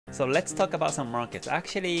So let's talk about some markets.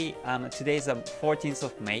 Actually, today is the 14th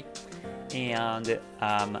of May, and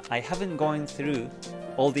I haven't gone through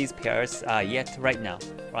all these pairs yet right now,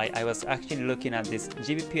 right? I was actually looking at this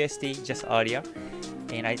GBPUSD just earlier,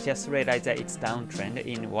 and I just realized that it's downtrend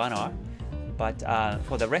in 1 hour. But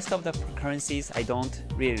for the rest of the currencies, I don't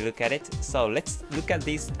really look at it. So let's look at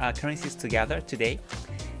these currencies together today,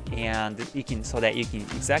 and so that you can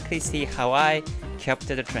exactly see how I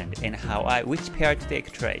capture the trend and which pair to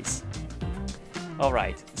take trades. All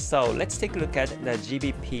right, so let's take a look at the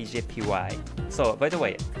GBP/JPY. So by the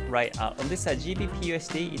way, right on this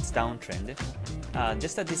GBPUSD, it's downtrend.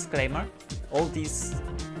 Just a disclaimer: all this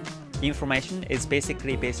information is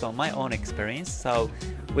basically based on my own experience. So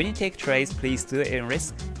when you take trades, please do it in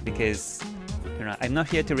risk, because I'm not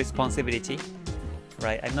here to responsibility,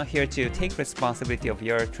 right? I'm not here to take responsibility of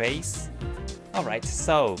your trades. All right,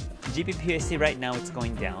 so GBPUSD right now it's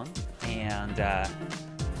going down, and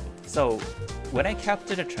so when I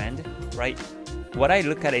capture the trend, right, what I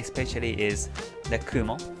look at especially is the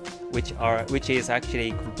Kumo, which is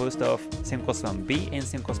actually composed of Senko span B and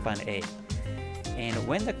Senko span A. And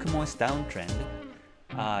when the Kumo is downtrend,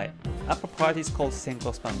 upper part is called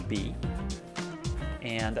Senko span B,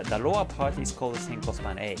 and the lower part is called Senko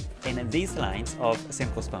span A. And these lines of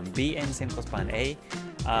Senko span B and Senko span A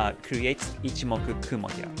creates Ichimoku Kumo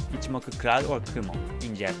here, Ichimoku cloud or Kumo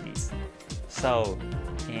in Japanese. So,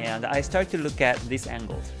 and I start to look at this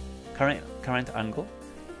angle, current angle,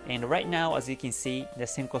 and right now, as you can see, the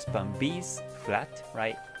Senko span B is flat,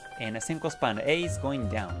 right, and the Senko span A is going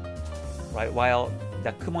down, right, while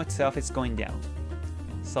the Kumo itself is going down.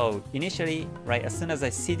 So initially, right, as soon as I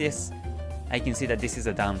see this, I can see that this is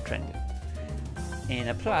a downtrend.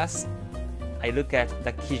 And plus, I look at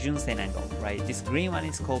the Kijun-sen angle, right? This green one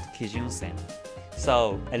is called Kijun-sen.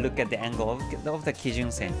 So I look at the angle of the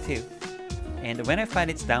Kijun-sen too. And when I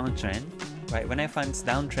find it's downtrend, right,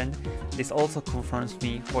 this also confirms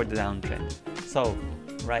me for the downtrend. So,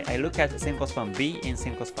 right, I look at Senko span B and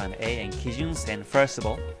Senko span A and Kijun-sen first of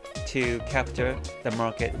all to capture the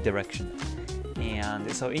market direction.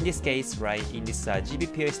 And so in this case, right, in this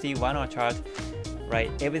GBPUSD 1 hour chart,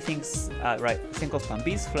 right, everything's right, Senko span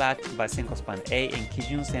B is flat, but Senko span A and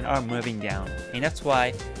Kijun-sen are moving down, and that's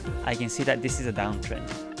why I can see that this is a downtrend.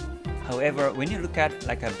 However, when you look at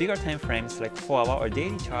like a bigger time frames, like 4 hour or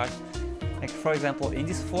daily chart, like for example, in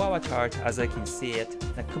this 4 hour chart, as I can see it,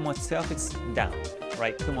 the Kumo itself is down,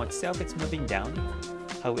 right? Kumo itself is moving down.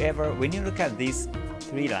 However, when you look at these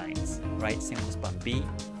 3 lines, right, Senko span B,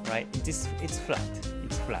 right, it's flat,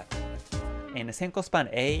 and the Senko span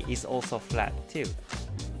A is also flat too,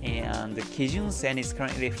 and the Kijun-sen is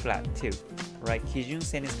currently flat too, right?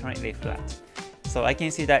 Kijun-sen is currently flat, so I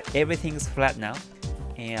can see that everything's flat now,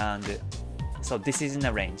 and so this is in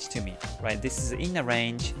a range to me, right? This is in a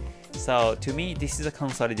range, so to me this is a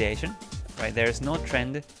consolidation, right? There's no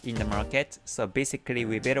trend in the market, so basically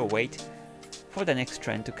we better wait for the next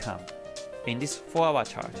trend to come in this 4 hour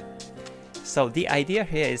chart. So the idea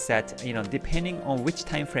here is that, depending on which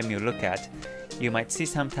time frame you look at, you might see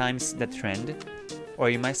sometimes the trend, or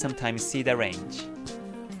you might sometimes see the range.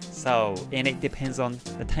 So, and it depends on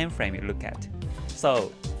the time frame you look at.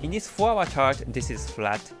 So in this 4 hour chart, this is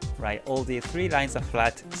flat, right? All the 3 lines are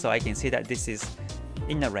flat, so I can see that this is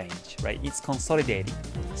in a range, right? It's consolidating.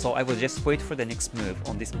 So I will just wait for the next move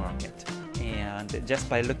on this market. And just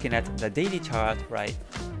by looking at the daily chart, right?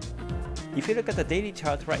 If you look at the daily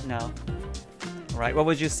chart right now, right, what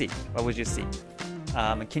would you see? What would you see?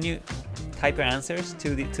 Can you type your answers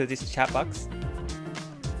to this chat box?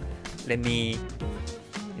 Let me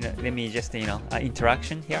just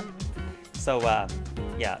interaction here. So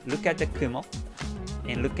yeah, look at the Kumo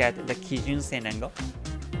and look at the Kijun-sen angle.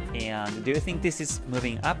 And do you think this is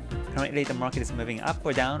moving up? Currently, the market is moving up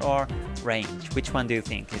or down or range. Which one do you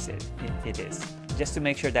think is it? It is. Just to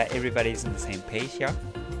make sure that everybody is on the same page here.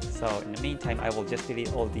 So in the meantime, I will just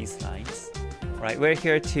delete all these lines. Right, we're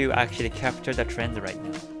here to actually capture the trend right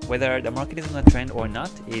now. Whether the market is on a trend or not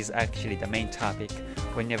is actually the main topic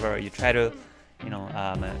whenever you try to,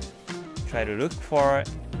 look for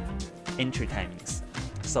entry timings.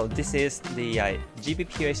 So this is the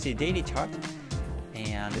GBPUSD daily chart.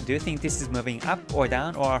 And do you think this is moving up or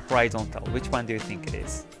down or horizontal? Which one do you think it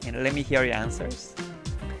is? And let me hear your answers.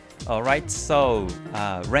 All right, so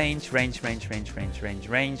range.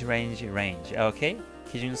 Okay,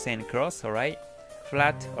 Kijun-sen cross. All right.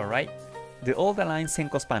 Flat, alright. Do all the lines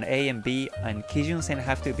Senko span A and B and Kijun-sen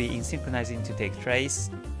have to be in synchronizing to take trades?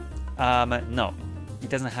 No, it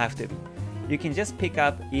doesn't have to be. You can just pick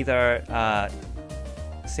up either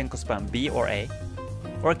Senko span B or A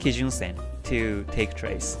or Kijun-sen to take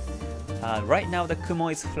trades. Right now the Kumo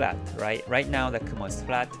is flat, right? Right now the Kumo is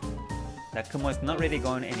flat. The Kumo is not really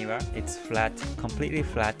going anywhere. It's flat, completely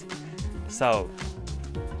flat. So,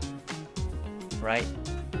 right?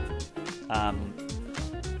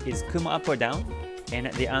 Is Kumo up or down? And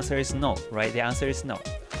the answer is no, right? The answer is no.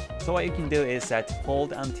 So what you can do is that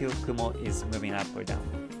hold until Kumo is moving up or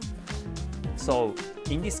down. So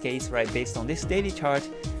in this case, right, based on this daily chart,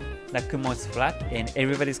 the Kumo is flat and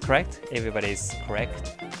everybody's correct. Everybody's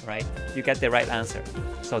correct, right? You get the right answer.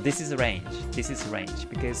 So this is range. This is range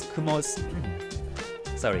because Kumo's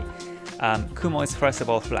Kumo is first of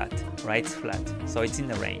all flat, right? It's flat, so it's in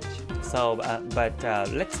the range. So,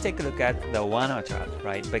 let's take a look at the 1 hour chart,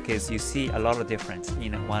 right? Because you see a lot of difference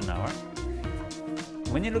in 1 hour.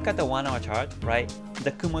 When you look at the 1 hour chart, right,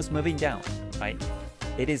 the Kumo is moving down, right?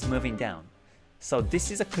 It is moving down. So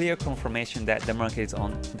this is a clear confirmation that the market is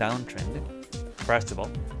on downtrend, first of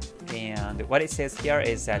all. And what it says here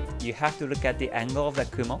is that you have to look at the angle of the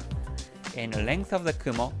Kumo, and the length of the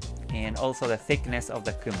Kumo, and also the thickness of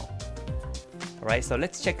the Kumo. Alright, so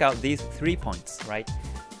let's check out these 3 points, right?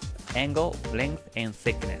 Angle, length, and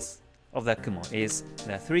thickness of the Kumo is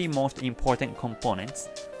the 3 most important components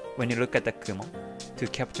when you look at the Kumo to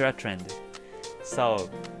capture a trend. So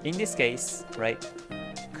in this case, right,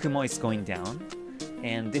 Kumo is going down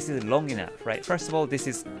and this is long enough, right? First of all, this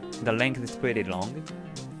is the length is pretty long,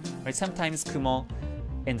 right? Sometimes Kumo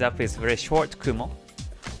ends up with very short Kumo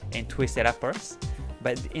and twisted upwards,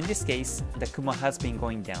 but in this case, the Kumo has been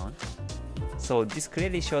going down. So this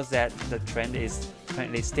clearly shows that the trend is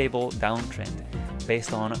currently stable downtrend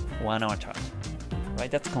based on 1 hour chart, right?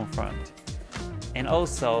 That's confirmed. And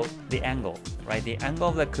also the angle, right? The angle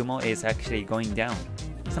of the Kumo is actually going down.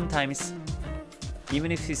 Sometimes,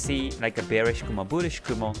 even if you see like a bearish Kumo, bullish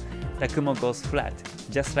Kumo, the Kumo goes flat,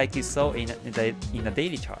 just like you saw in the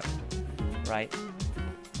daily chart, right?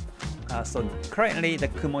 So currently the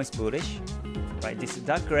Kumo is bullish, right? This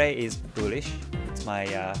dark gray is bullish. It's my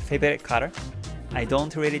favorite color. I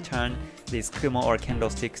don't really turn these Kumo or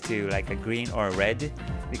candlesticks to like a green or a red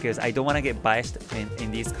because I don't want to get biased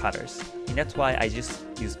in these colors. And that's why I just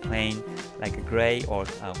use plain like a gray or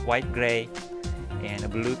white gray and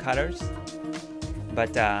blue colors.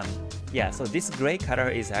 But yeah, so this gray color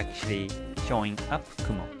is actually showing up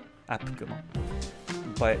Kumo.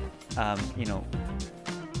 But you know,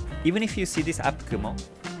 even if you see this up Kumo,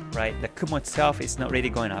 right, the Kumo itself is not really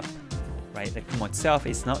going up, right? The Kumo itself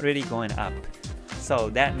is not really going up.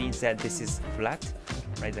 So that means that this is flat,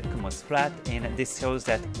 right? The Kumo is flat, and this shows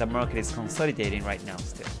that the market is consolidating right now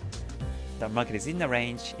still. The market is in the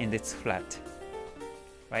range and it's flat,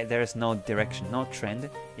 right? There is no direction, no trend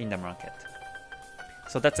in the market.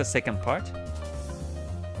 So that's the second part,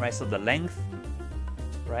 right? So the length,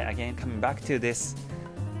 right? Again, coming back to this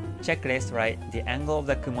checklist, right? The angle of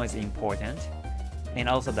the Kumo is important, and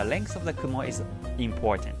also the length of the Kumo is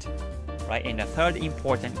important. Right? And the third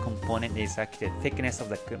important component is actually the thickness of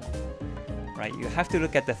the Kumo. Right? You have to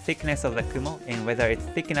look at the thickness of the Kumo and whether it's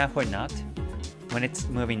thick enough or not when it's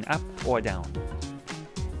moving up or down.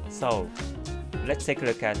 So let's take a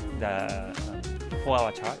look at the 1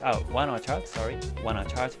 hour chart, sorry, 1 hour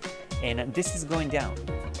chart, and this is going down.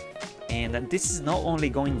 And this is not only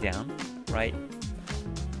going down, right?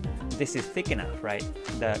 This is thick enough, right?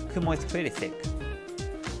 The Kumo is pretty thick,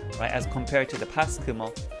 right? As compared to the past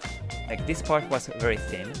Kumo. Like this part was very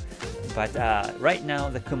thin, but right now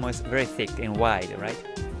the Kumo is very thick and wide, right?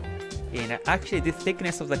 And actually the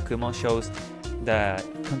thickness of the Kumo shows the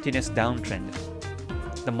continuous downtrend,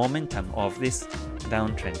 the momentum of this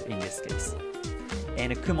downtrend in this case.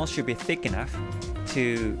 And the Kumo should be thick enough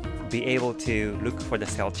to be able to look for the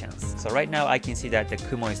sell chance. So right now I can see that the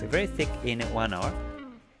Kumo is very thick in 1 hour,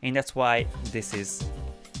 and that's why this is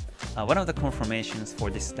one of the confirmations for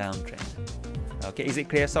this downtrend. Okay, is it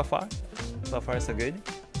clear so far? So far so good.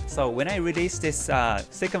 So when I release this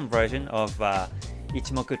second version of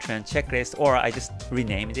Ichimoku trend checklist, or I just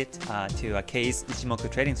renamed it to a case Ichimoku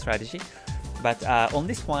trading strategy, but on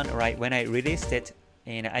this one, right, when I released it,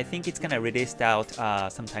 and I think it's gonna release out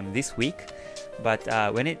sometime this week, but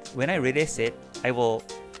when I release it, I will,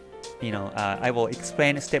 you know, I will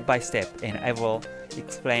explain step by step, and I will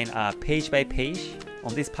explain page by page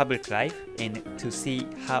on this public live, and to see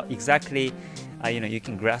how exactly you know, you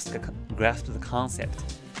can grasp the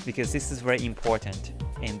concept, because this is very important.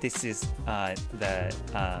 And this is the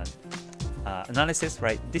analysis,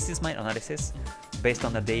 right? This is my analysis based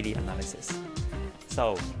on the daily analysis.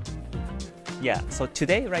 So yeah, so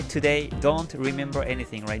today, right, today, don't remember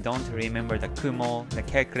anything, right? Don't remember the Kumo, the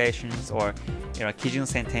calculations, or, you know,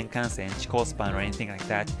 Kijun-sen, Tenkan-sen, Chikou span, or anything like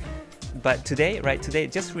that. But today, right, today,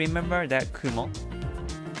 just remember that Kumo,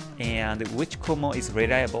 and which Kumo is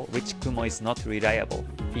reliable, which Kumo is not reliable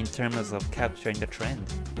in terms of capturing the trend.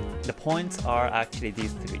 The points are actually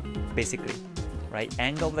these three, basically, right?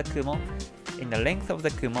 Angle of the Kumo, and the length of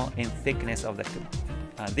the Kumo, and thickness of the Kumo.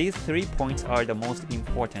 These 3 points are the most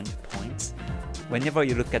important points whenever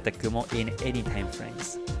you look at the Kumo in any time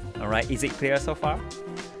frames. Alright, is it clear so far?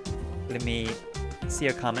 Let me see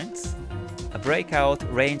your comments. A breakout,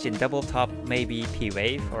 range, and double top may be P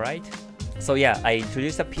wave, alright? So yeah, I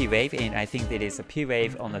introduced a P wave, and I think that is a P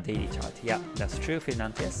wave on the daily chart. Yeah, that's true,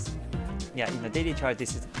 Fernandez. Yeah, in the daily chart,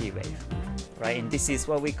 this is a P wave, right? And this is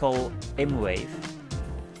what we call M wave.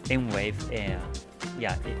 M wave,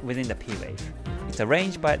 yeah, within the P wave. It's a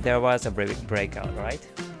range, but there was a breakout, right?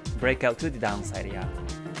 Breakout to the downside, yeah.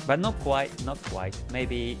 But not quite.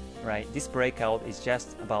 Maybe, right, this breakout is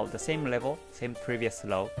just about the same level, same previous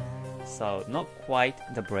low. So not quite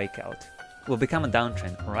the breakout. Will become a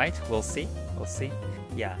downtrend, right? We'll see.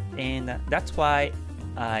 Yeah, and that's why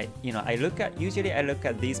usually I look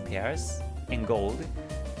at these pairs in gold,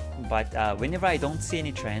 but whenever I don't see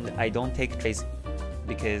any trend, I don't take trades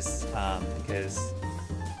because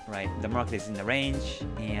right, the market is in the range,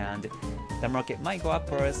 and the market might go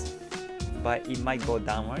upwards, but it might go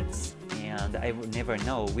downwards, and I would never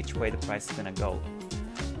know which way the price is gonna go.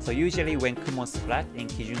 So usually when Kumo's flat and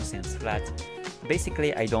Kijun-sen's flat,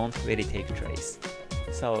 basically I don't really take trades.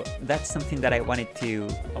 So that's something that I wanted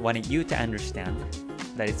you to understand,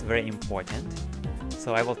 that it's very important.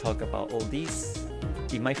 So I will talk about all these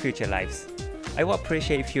in my future lives. I will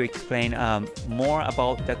appreciate if you explain more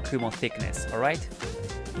about the Kumo thickness, alright?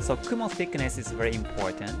 So Kumo thickness is very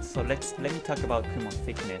important. So let me talk about Kumo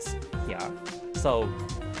thickness here. So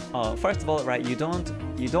first of all, right, you don't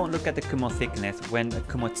look at the Kumo thickness when the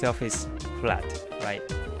Kumo itself is flat, right?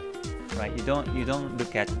 Right, you don't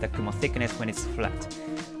look at the Kumo thickness when it's flat.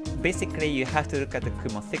 Basically, you have to look at the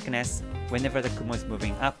Kumo thickness whenever the Kumo is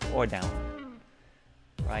moving up or down.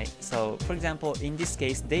 Right, so for example, in this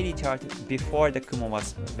case, daily chart before the Kumo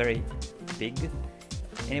was very big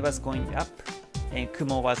and it was going up, and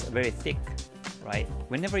Kumo was very thick, right?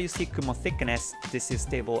 Whenever you see Kumo thickness, this is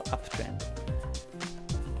stable uptrend.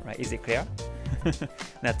 Right, is it clear?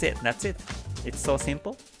 That's it. It's so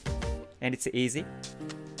simple, and it's easy,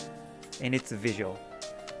 and it's visual.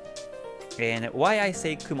 And why I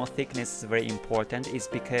say Kumo thickness is very important is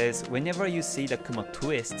because whenever you see the Kumo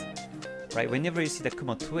twist, right? Whenever you see the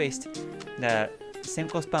Kumo twist, the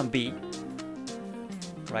Senko span B,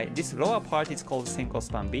 right? This lower part is called Senko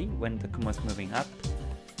span B when the Kumo is moving up,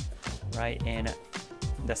 right? And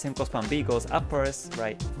the Senko span B goes upwards,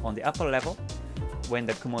 right? On the upper level when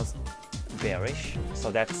the Kumo is bearish.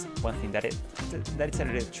 So that's one thing that is a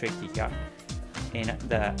little tricky here. And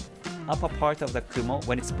the upper part of the Kumo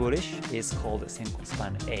when it's bullish is called Senko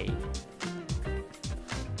span A.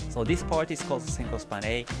 So this part is called Senko span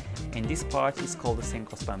A, and this part is called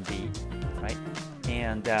Senko span B, right?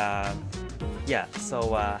 And yeah,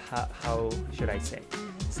 so how should I say?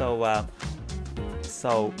 So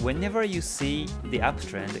whenever you see the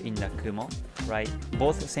uptrend in the Kumo, right,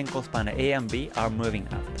 both Senko span A and B are moving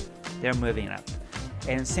up. They're moving up,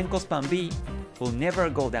 and Senko span B will never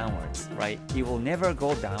go downwards, right? It will never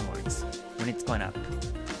go downwards when it's going up.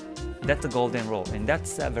 That's a golden rule, and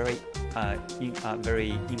that's a very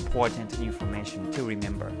important information to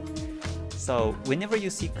remember. So whenever you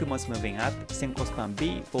see Kumo's moving up, Senko span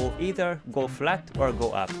B will either go flat or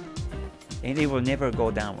go up, and it will never go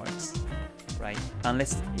downwards, right?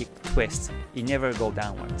 Unless it twists, it never go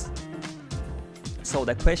downwards. So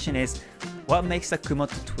the question is, what makes the Kumo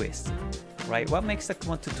to twist, right? What makes the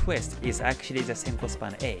Kumo to twist is actually the Senko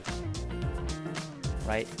span A,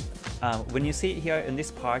 right? When you see it here in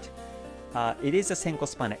this part, it is a Senko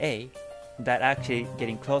span A that actually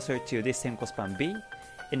getting closer to this Senko span B,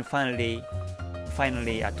 and finally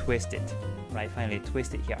twisted, right? Finally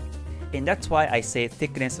twisted here. And that's why I say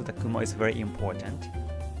thickness of the Kumo is very important,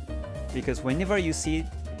 because whenever you see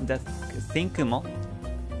the thin Kumo,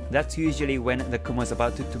 that's usually when the Kumo is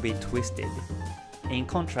about to be twisted. In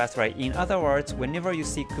contrast, right? In other words, whenever you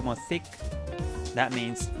see Kumo thick, that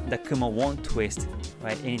means the Kumo won't twist,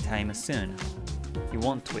 right? Anytime soon. It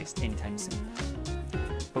won't twist anytime soon.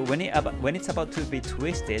 But when it's about to be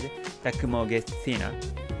twisted, the Kumo gets thinner,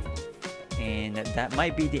 and that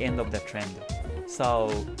might be the end of the trend. So,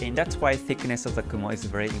 and that's why thickness of the Kumo is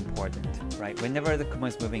very important, right? Whenever the Kumo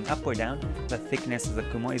is moving up or down, the thickness of the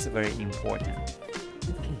Kumo is very important.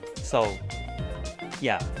 So,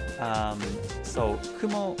 yeah, so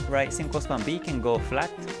Kumo, right? Senko span B can go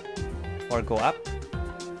flat or go up,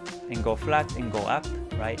 and go flat and go up,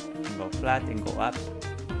 right? And go flat and go up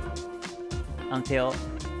until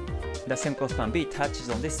the Senko span B touches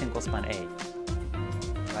on this Senko span A,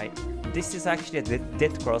 right? This is actually the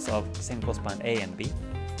dead cross of Senko span A and B,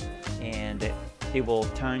 and it will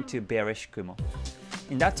turn to bearish Kumo.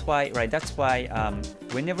 And that's why, right? That's why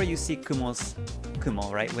whenever you see Kumo,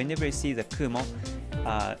 right? Whenever you see the Kumo,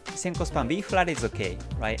 Senko span B flat is okay,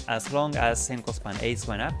 right? As long as Senko span A is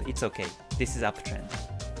going up, it's okay. This is uptrend,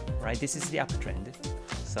 right? This is the uptrend.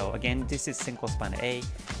 So again, this is Senko span A,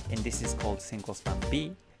 and this is called Senko span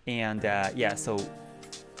B. And yeah, so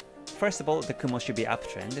first of all, the Kumo should be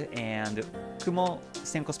uptrend, and Kumo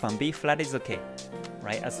Senko span B flat is okay,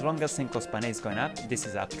 right? As long as Senko span A is going up, this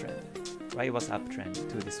is uptrend, right? It was uptrend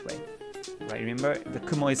to this way, right? Remember, the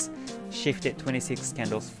Kumo is shifted 26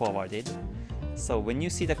 candles forwarded. So when you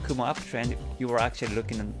see the Kumo uptrend, you are actually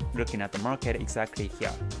looking at the market exactly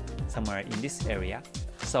here, somewhere in this area.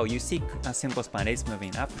 So you see Senko span A is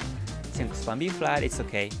moving up, Senko span B flat, it's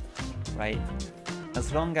okay, right?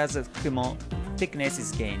 As long as the Kumo thickness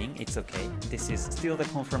is gaining, it's okay. This is still the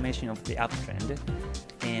confirmation of the uptrend.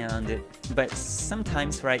 But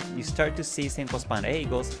sometimes, right, you start to see Senko span A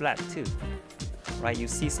goes flat too, right? You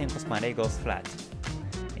see Senko span A goes flat,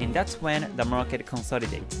 and that's when the market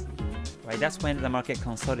consolidates, right? That's when the market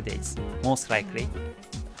consolidates, most likely,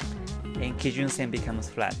 and Kijun Sen becomes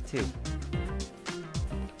flat too,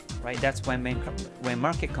 right? That's when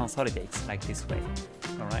market consolidates like this way,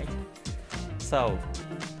 all right? So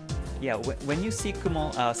yeah, when you see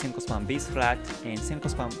Kumo Senko span B is flat, and Senko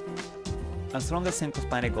span, as long as Senko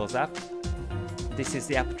span A goes up, this is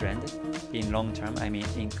the uptrend in long term, I mean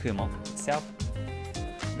in Kumo itself,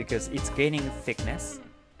 because it's gaining thickness.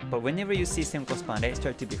 But whenever you see Senko span A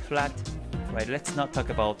start to be flat, right, let's not talk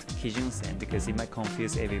about Kijun Sen because it might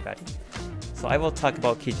confuse everybody. So I will talk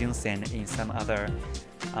about Kijun Sen in some other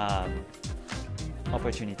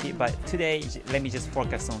opportunity, but today let me just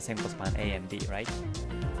focus on Senko span A and B, right?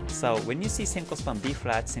 So when you see Senko span B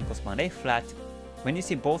flat, Senko span A flat, when you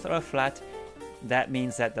see both are flat, that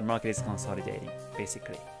means that the market is consolidating,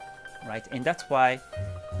 basically, right? And that's why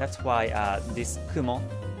this Kumo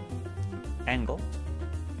angle,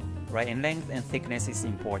 right, and length and thickness is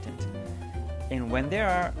important. And when they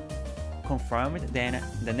are confirmed, then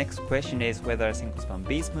the next question is whether Senko span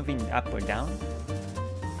B is moving up or down.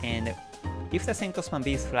 And if the Senko span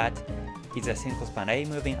B is flat, is the Senko span A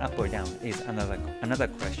moving up or down is another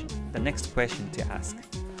question, the next question to ask.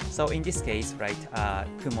 So in this case, right,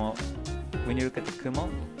 Kumo, when you look at the Kumo,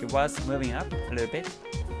 it was moving up a little bit,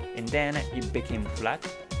 and then it became flat.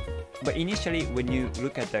 But initially, when you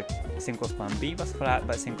look at the Senko span B was flat,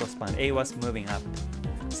 but Senko span A was moving up.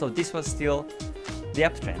 So this was still the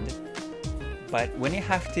uptrend. But when you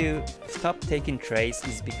have to stop taking trades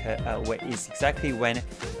is exactly when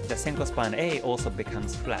the Senko span A also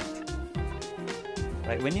becomes flat.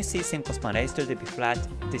 Right? When you see Senko span A start to be flat,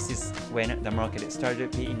 this is when the market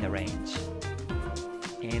started to be in the range.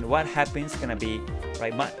 And what happens is gonna be,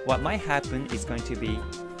 right? What might happen is going to be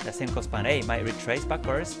the Senko span A might retrace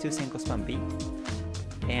backwards to Senko span B,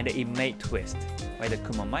 and it may twist, right? The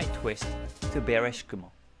Kumo might twist to bearish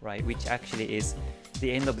Kumo, right? Which actually is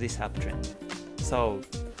the end of this uptrend. So,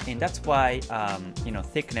 and that's why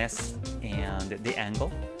thickness and the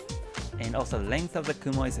angle, and also length of the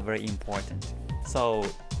Kumo is very important. So,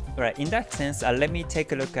 right, in that sense, let me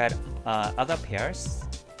take a look at other pairs.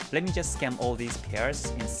 Let me just scan all these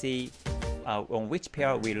pairs and see on which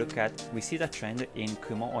pair we see the trend in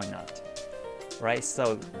Kumo or not. Right,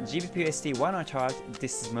 so GBP/USD 1 hour chart,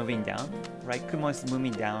 this is moving down, right? Kumo is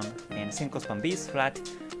moving down, and Senko span B is flat,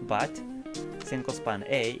 but Senko span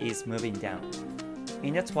A is moving down.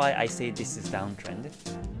 And that's why I say this is downtrend,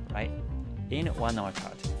 right? In 1 hour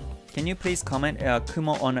chart. Can you please comment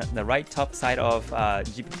Kumo on the right top side of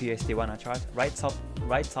GBP/USD 1 hour chart? Right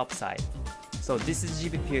top side. So this is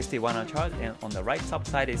GBP/USD 1 hour chart, and on the right top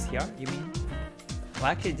side is here, you mean? Well,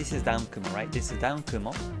 actually this is down Kumo, right? This is down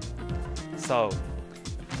Kumo. So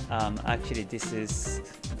actually this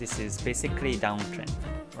is basically downtrend,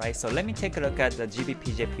 right? So let me take a look at the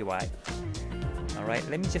GBP/JPY. All right,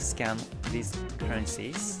 let me just scan these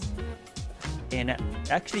currencies, and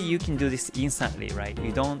actually you can do this instantly, right?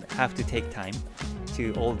 You don't have to take time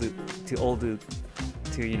to all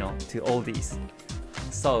these.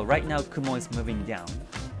 So right now Kumo is moving down,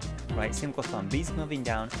 right? Senko span B is moving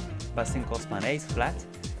down, but Senko span A is flat.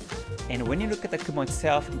 And when you look at the Kumo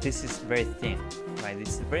itself, this is very thin, right?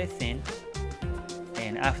 This is very thin.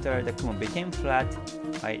 And after the Kumo became flat,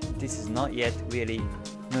 right, this is not yet really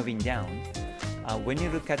moving down. When you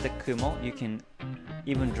look at the Kumo, you can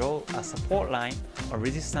even draw a support line or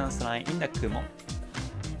resistance line in the Kumo.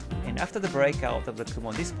 And after the breakout of the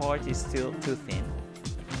Kumo, this part is still too thin,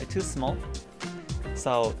 too small.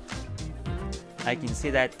 So I can see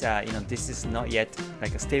that this is not yet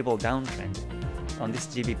like a stable downtrend on this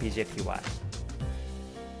GBP JPY.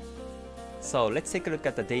 So let's take a look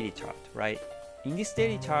at the daily chart, right? In this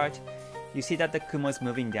daily chart, you see that the Kumo is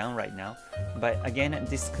moving down right now, but again,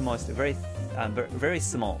 this Kumo is very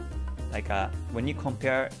small. Like when you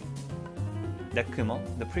compare the Kumo,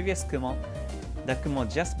 the previous Kumo, the Kumo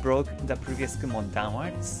just broke the previous Kumo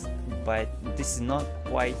downwards, but this is not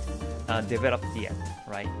quite developed yet,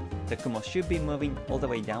 right? The Kumo should be moving all the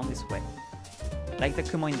way down this way, like the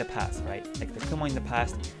Kumo in the past, right? Like the Kumo in the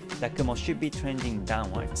past, the Kumo should be trending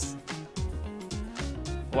downwards.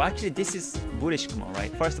 Well, actually, this is bullish Kumo, right?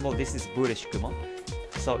 First of all, this is bullish Kumo,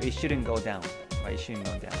 so it shouldn't go down, right? It shouldn't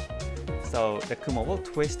go down. So the Kumo will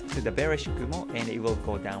twist to the bearish Kumo and it will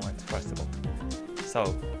go downwards first of all.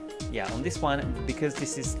 So yeah, on this one, because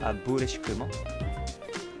this is a bullish Kumo,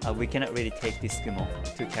 we cannot really take this Kumo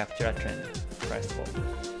to capture a trend first of all.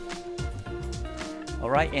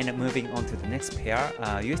 Alright, and moving on to the next pair,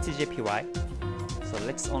 USD-JPY. So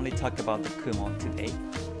let's only talk about the Kumo today.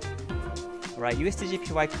 Right,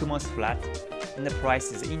 USD-JPY Kumo is flat and the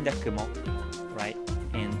price is in the Kumo, right?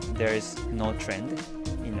 And there is no trend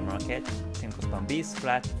in the market. Senko span B is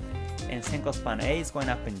flat and Senko span A is going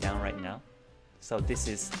up and down right now. So this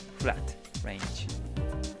is flat range.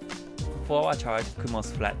 For our chart, Kumo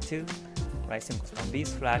is flat too, right? Senko span B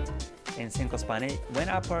is flat and Senko span A went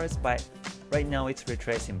upwards, but right now it's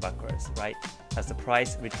retracing backwards, right? As the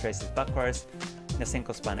price retraces backwards, the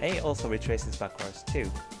Senko span A also retraces backwards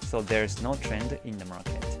too. So there's no trend in the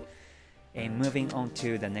market. And moving on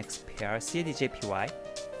to the next pair, CAD-JPY.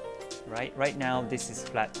 Right now this is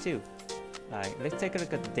flat too. Let's take a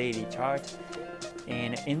look at the daily chart.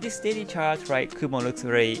 And in this daily chart, right, Kumo looks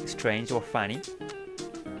very strange or funny,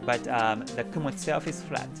 but the Kumo itself is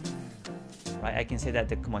flat. Right, I can say that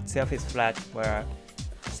the Kumo itself is flat, where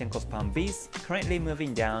Senko span B is currently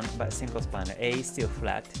moving down, but Senko span A is still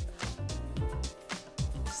flat.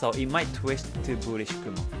 So it might twist to bullish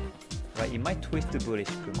Kumo, right? It might twist to bullish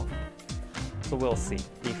Kumo. So we'll see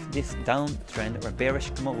if this downtrend or bearish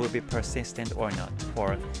Kumo will be persistent or not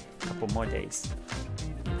for a couple more days.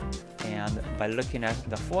 And by looking at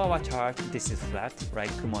the 4-hour chart, this is flat, right?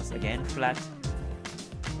 Kumo is again flat,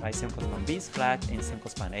 right? Senko span B is flat and Senko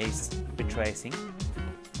span A is retracing.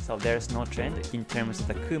 So there's no trend in terms of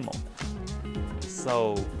the Kumo.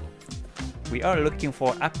 So we are looking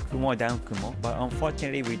for up Kumo, down Kumo, but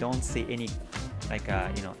unfortunately we don't see any like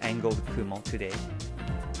angled Kumo today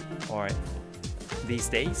or these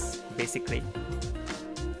days basically,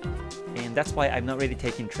 and that's why I'm not really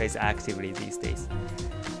taking trades actively these days.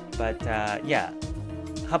 But yeah,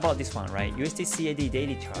 how about this one, right? USD CAD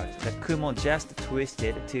daily chart, the Kumo just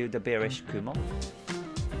twisted to the bearish Kumo.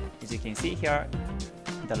 As you can see here,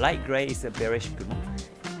 the light gray is the bearish Kumo,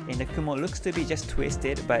 and the Kumo looks to be just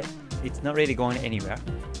twisted, but it's not really going anywhere.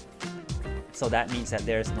 So that means that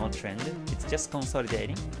there's no trend, it's just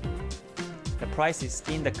consolidating. The price is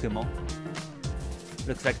in the Kumo.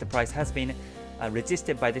 Looks like the price has been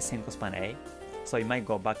resisted by the Senko span A, so it might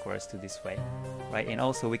go backwards to this way, right? And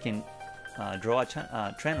also we can draw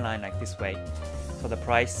a trend line like this way, so the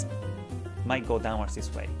price might go downwards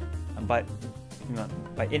this way. But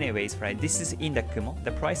anyways, right, this is in the Kumo,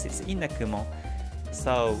 the price is in the Kumo,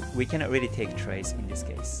 so we cannot really take trades in this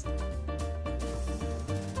case.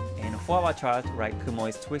 And for our chart, right, Kumo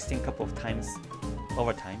is twisting a couple of times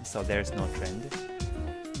over time, so there's no trend,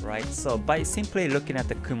 right? So by simply looking at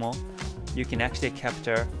the Kumo, you can actually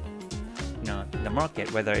capture the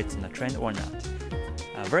market, whether it's in a trend or not.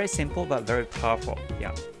 Very simple but very powerful.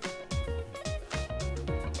 Yeah.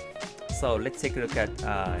 So let's take a look at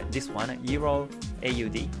this one, Euro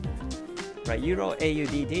AUD. Right, Euro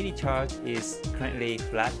AUD daily chart is currently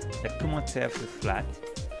flat. The Kumo itself is flat.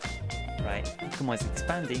 Right, Kumo is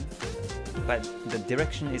expanding, but the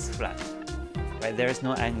direction is flat. Right, there is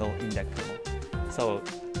no angle in the Kumo. So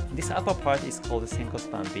this upper part is called Senko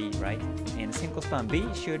span B, right? And Senko span B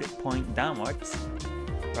should point downwards,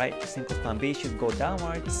 right? Senko span B should go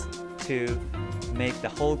downwards to make the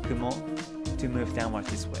whole Kumo to move downwards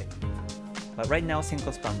this way. But right now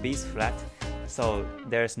Senko span B is flat, so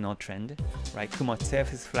there's no trend, right? Kumo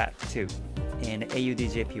itself is flat too. And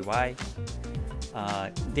AUD-JPY,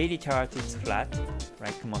 daily chart is flat,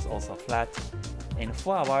 right? Kumo is also flat. And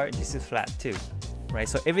 4-hour, this is flat too, right?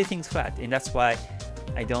 So everything's flat, and that's why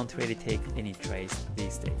I don't really take any trades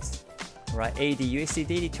these days. Right, AUD-USD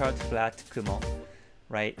daily chart flat, Kumo,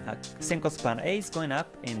 right? Senko span A is going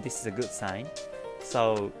up, and this is a good sign.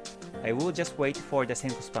 So I will just wait for the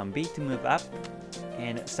Senko span B to move up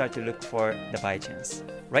and start to look for the buy chance.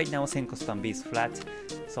 Right now Senko span B is flat,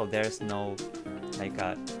 so there's no like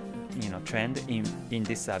trend in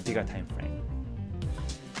this bigger time frame.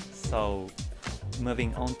 So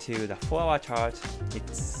moving on to the 4-hour chart,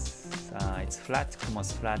 it's flat,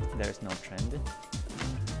 Kumo's flat, there's no trend.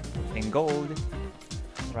 In gold,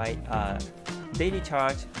 right, daily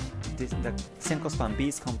chart, the Senko span B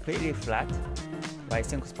is completely flat, right?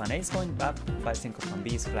 Senko span A is going up, but Senko span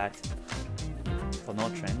B is flat, so no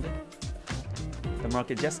trend. The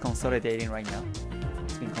market just consolidating right now.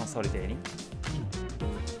 It's been consolidating.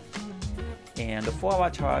 And the 4-hour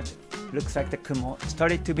chart looks like the Kumo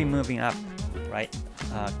started to be moving up, right?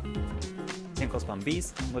 Senko span B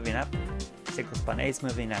is moving up, Senko span A is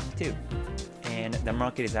moving up too. And the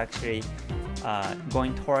market is actually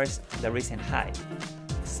going towards the recent high.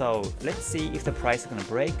 So let's see if the price is going to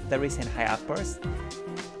break the recent high uppers.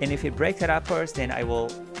 And if it breaks that uppers, then I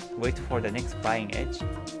will wait for the next buying edge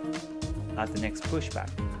at the next pushback.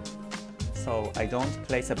 So I don't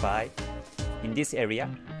place a buy in this area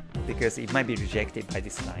because it might be rejected by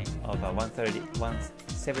this line of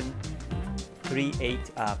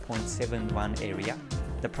 1738.71 area.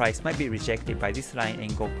 The price might be rejected by this line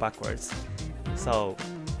and go backwards. So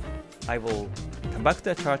I will come back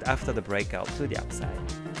to the chart after the breakout to the upside.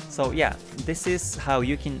 So yeah, this is how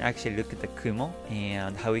you can actually look at the Kumo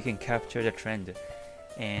and how you can capture the trend,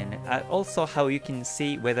 and also how you can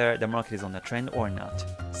see whether the market is on a trend or not,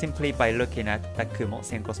 simply by looking at the Kumo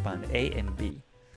Senko span A and B.